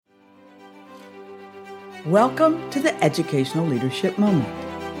Welcome to the Educational Leadership Moment,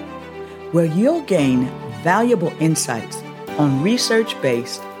 where you'll gain valuable insights on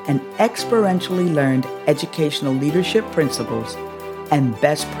research-based and experientially learned educational leadership principles and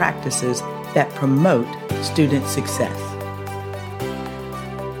best practices that promote student success.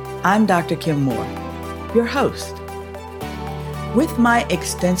 I'm Dr. Kim Moore, your host. With my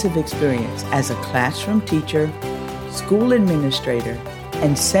extensive experience as a classroom teacher, school administrator,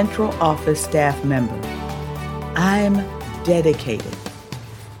 and central office staff member, I'm dedicated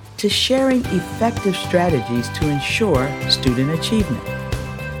to sharing effective strategies to ensure student achievement.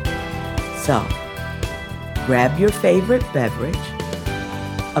 So, grab your favorite beverage,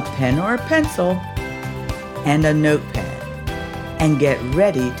 a pen or a pencil, and a notepad, and get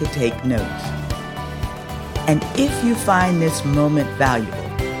ready to take notes. And if you find this moment valuable,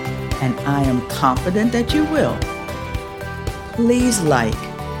 and I am confident that you will, please like,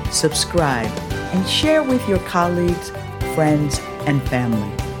 subscribe, and share with your colleagues, friends, and family.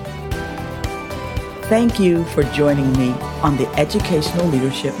 Thank you for joining me on the Educational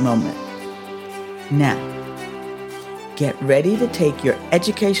Leadership Moment. Now, get ready to take your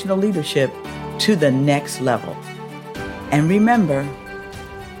educational leadership to the next level. And remember,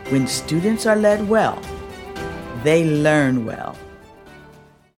 when students are led well, they learn well.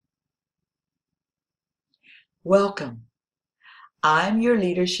 Welcome. I'm your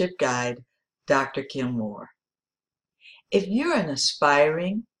leadership guide, Dr. Kim Moore. If you're an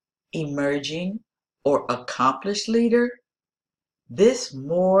aspiring, emerging, or accomplished leader, this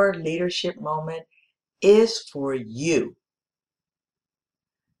Moore Leadership Moment is for you.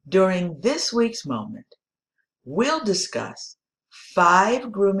 During this week's moment, we'll discuss 5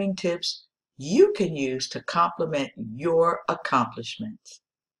 grooming tips you can use to complement your accomplishments.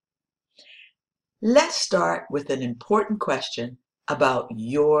 Let's start with an important question about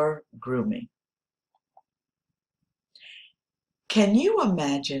your grooming. Can you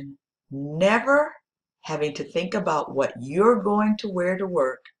imagine never having to think about what you're going to wear to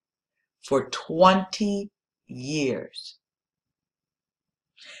work for 20 years?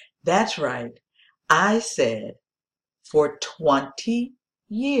 That's right. I said for 20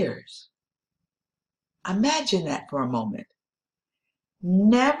 years. Imagine that for a moment.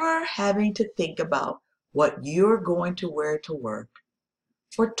 Never having to think about what you're going to wear to work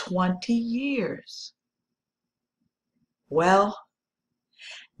for 20 years. Well,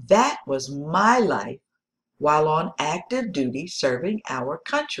 that was my life while on active duty serving our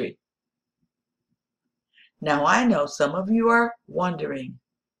country. Now I know some of you are wondering,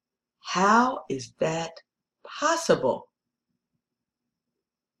 how is that possible?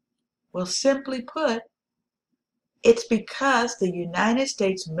 Well, simply put, it's because the United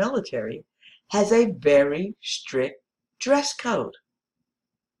States military has a very strict dress code.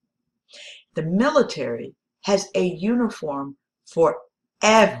 The military has a uniform for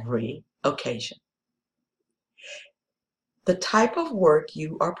every occasion. The type of work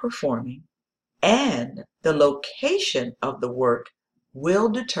you are performing and the location of the work will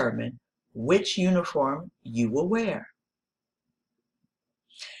determine which uniform you will wear.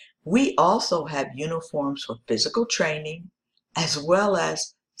 We also have uniforms for physical training as well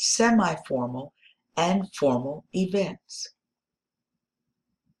as semi-formal and formal events.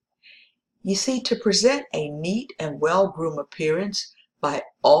 You see, to present a neat and well-groomed appearance by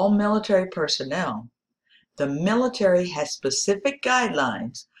all military personnel, the military has specific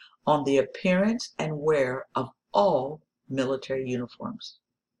guidelines on the appearance and wear of all military uniforms.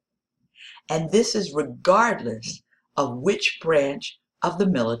 And this is regardless of which branch of the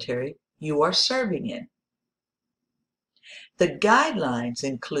military you are serving in. The guidelines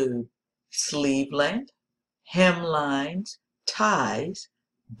include sleeve length, hemlines, ties,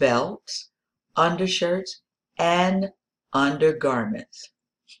 belts, undershirts, and undergarments.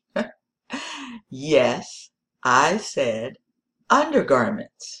 Yes, I said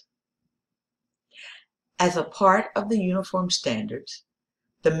undergarments. As a part of the uniform standards,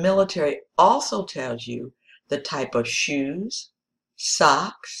 the military also tells you the type of shoes,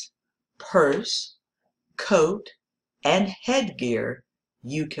 socks, purse, coat, and headgear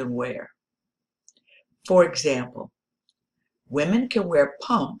you can wear. For example, women can wear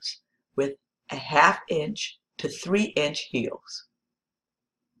pumps with a 1/2 inch to 3 inch heels.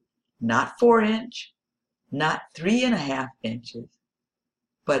 Not 4 inch, not 3.5 inches,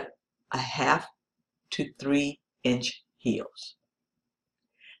 but a 1/2 to 3 inch heels.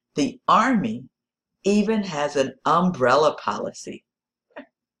 The Army even has an umbrella policy.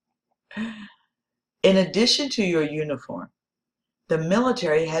 In addition to your uniform, the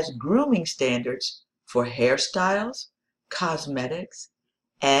military has grooming standards for hairstyles, cosmetics,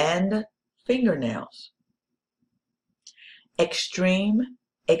 and fingernails. Extreme,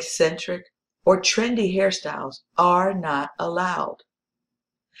 eccentric, or trendy hairstyles are not allowed.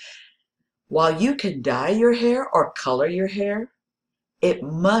 While you can dye your hair or color your hair, it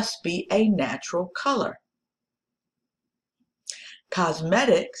must be a natural color.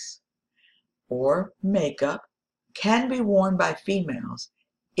 Cosmetics or makeup can be worn by females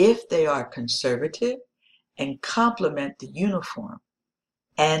if they are conservative and complement the uniform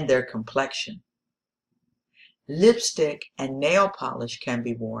and their complexion. Lipstick and nail polish can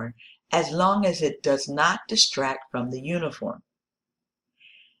be worn as long as it does not distract from the uniform.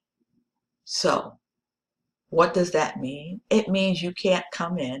 So, what does that mean? It means you can't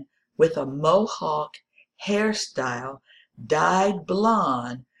come in with a mohawk hairstyle dyed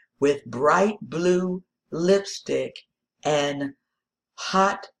blonde with bright blue lipstick and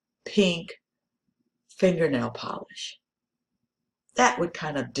hot pink fingernail polish. That would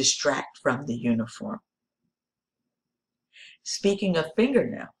kind of distract from the uniform. Speaking of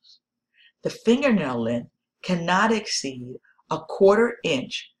fingernails, the fingernail length cannot exceed 1/4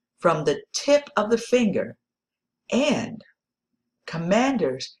 inch from the tip of the finger, and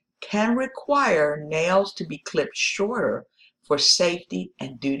commanders can require nails to be clipped shorter for safety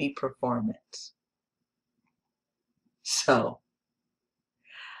and duty performance. So,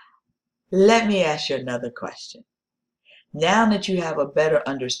 let me ask you another question. Now that you have a better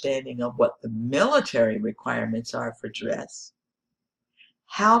understanding of what the military requirements are for dress,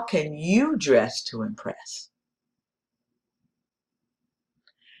 how can you dress to impress?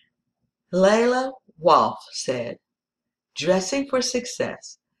 Layla Wolf said, "Dressing for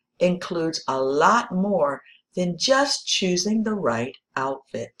success includes a lot more than just choosing the right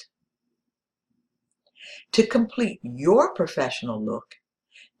outfit. To complete your professional look,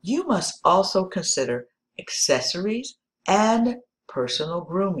 you must also consider accessories and personal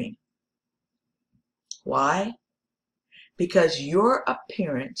grooming. Why? Because your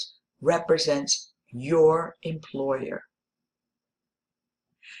appearance represents your employer.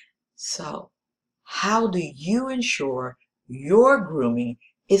 So, how do you ensure your grooming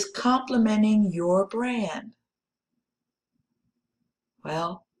is complementing your brand?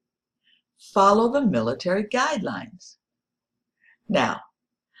 Well, follow the military guidelines. Now,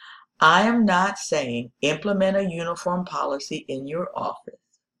 I am not saying implement a uniform policy in your office,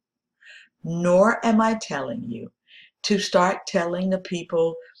 nor am I telling you to start telling the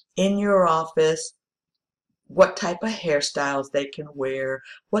people in your office what type of hairstyles they can wear,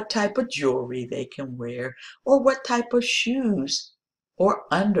 what type of jewelry they can wear, or what type of shoes or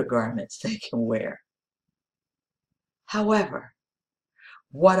undergarments they can wear. However,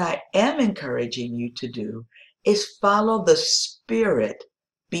 what I am encouraging you to do is follow the spirit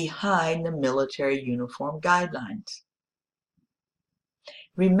behind the military uniform guidelines.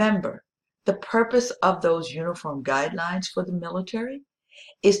 Remember, the purpose of those uniform guidelines for the military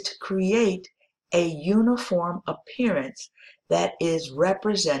is to create a uniform appearance that is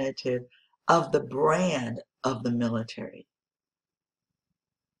representative of the brand of the military.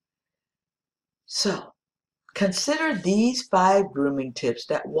 So, consider these 5 grooming tips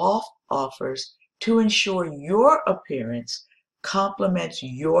that Wolf offers to ensure your appearance complements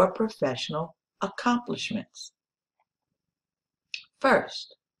your professional accomplishments.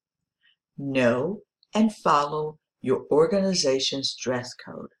 First, know and follow your organization's dress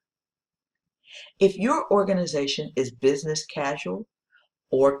code. If your organization is business casual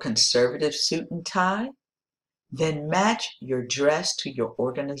or conservative suit and tie, then match your dress to your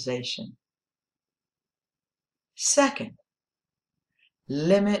organization. Second,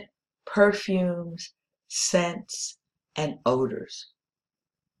 limit perfumes, scents, and odors.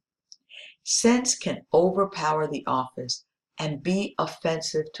 Scents can overpower the office and be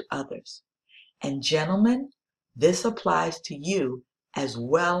offensive to others. And gentlemen, this applies to you as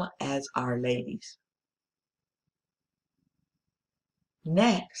well as our ladies.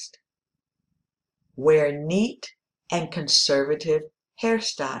 Next, wear neat and conservative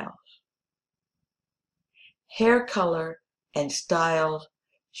hairstyles. Hair color and styles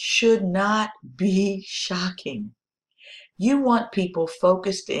should not be shocking. You want people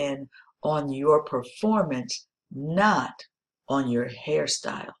focused in on your performance, not on your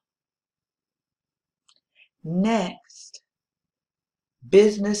hairstyle. Next,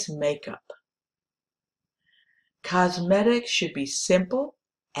 business makeup. Cosmetics should be simple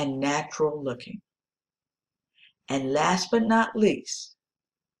and natural looking. And last but not least,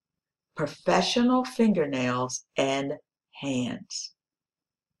 professional fingernails and hands.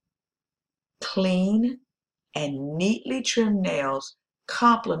 Clean and neatly trimmed nails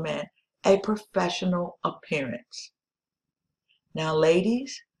complement a professional appearance. Now,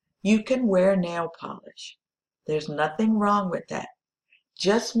 ladies, you can wear nail polish, There's nothing wrong with that.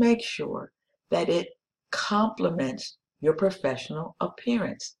 Just make sure that it complements your professional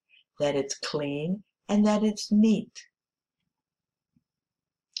appearance, that it's clean and that it's neat.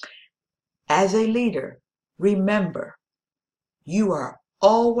 As a leader, remember, you are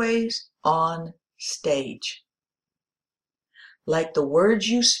always on stage. Like the words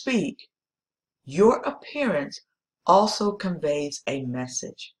you speak, your appearance also conveys a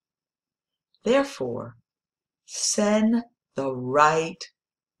message. Therefore, send the right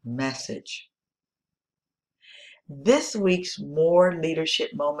message. This week's More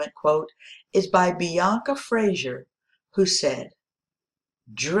Leadership Moment quote is by Bianca Fraser, who said,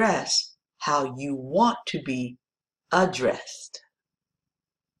 "Dress how you want to be addressed."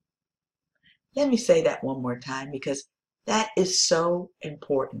 Let me say that one more time because that is so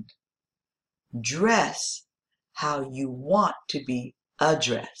important. Dress how you want to be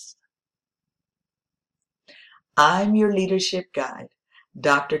addressed. I'm your leadership guide,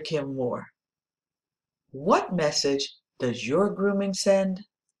 Dr. Kim Moore. What message does your grooming send?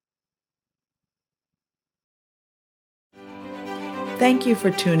 Thank you for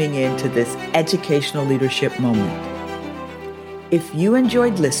tuning in to this educational leadership moment. If you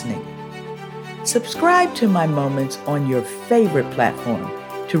enjoyed listening, subscribe to my moments on your favorite platform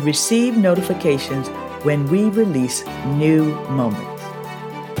to receive notifications when we release new moments.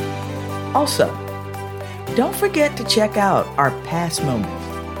 Also, don't forget to check out our past moments,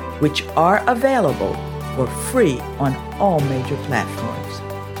 which are available for free on all major platforms.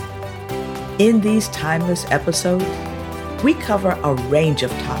 In these timeless episodes, we cover a range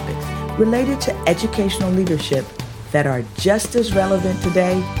of topics related to educational leadership that are just as relevant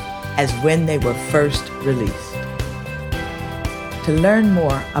today as when they were first released. To learn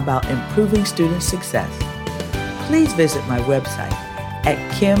more about improving student success, please visit my website at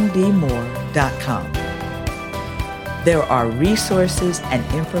kimdmoore.com. There are resources and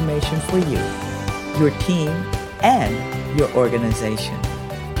information for you, your team, and your organization.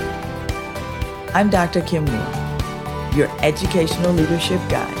 I'm Dr. Kim Moore, your educational leadership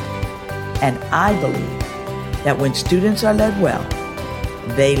guide, and I believe that when students are led well,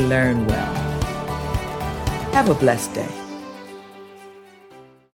 they learn well. Have a blessed day.